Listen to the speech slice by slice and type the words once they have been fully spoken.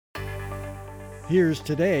Here's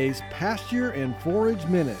today's Pasture and Forage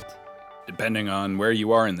Minute. Depending on where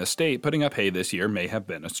you are in the state, putting up hay this year may have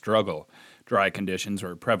been a struggle. Dry conditions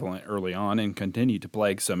were prevalent early on and continue to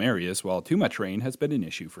plague some areas, while too much rain has been an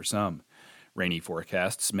issue for some. Rainy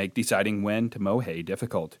forecasts make deciding when to mow hay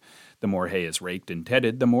difficult. The more hay is raked and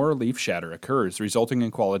tedded, the more leaf shatter occurs, resulting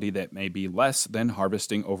in quality that may be less than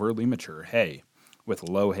harvesting overly mature hay. With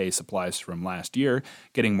low hay supplies from last year,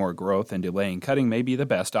 getting more growth and delaying cutting may be the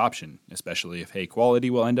best option, especially if hay quality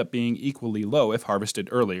will end up being equally low if harvested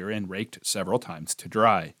earlier and raked several times to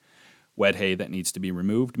dry. Wet hay that needs to be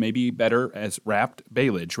removed may be better as wrapped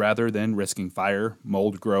baleage rather than risking fire,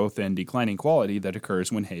 mold growth, and declining quality that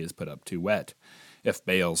occurs when hay is put up too wet. If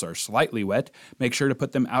bales are slightly wet, make sure to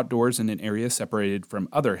put them outdoors in an area separated from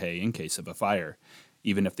other hay in case of a fire.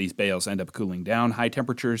 Even if these bales end up cooling down, high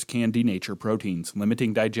temperatures can denature proteins,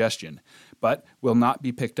 limiting digestion, but will not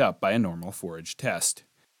be picked up by a normal forage test.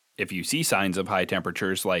 If you see signs of high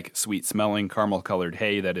temperatures like sweet-smelling caramel-colored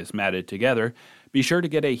hay that is matted together, be sure to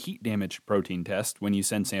get a heat damage protein test when you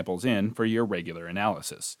send samples in for your regular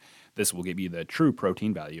analysis. This will give you the true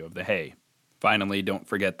protein value of the hay. Finally, don't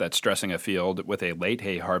forget that stressing a field with a late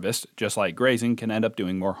hay harvest, just like grazing, can end up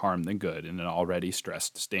doing more harm than good in an already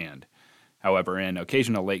stressed stand. However, an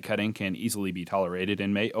occasional late cutting can easily be tolerated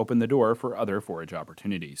and may open the door for other forage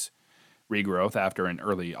opportunities. Regrowth after an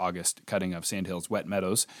early August cutting of Sandhills wet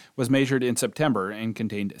meadows was measured in September and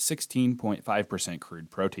contained 16.5% crude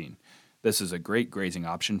protein. This is a great grazing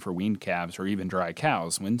option for weaned calves or even dry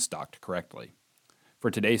cows when stocked correctly. For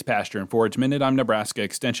today's Pasture and Forage Minute, I'm Nebraska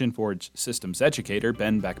Extension Forage Systems Educator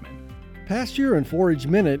Ben Beckman. Pasture and Forage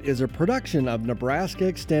Minute is a production of Nebraska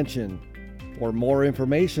Extension. For more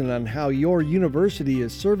information on how your university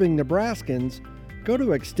is serving Nebraskans, go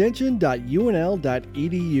to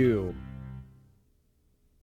extension.unl.edu.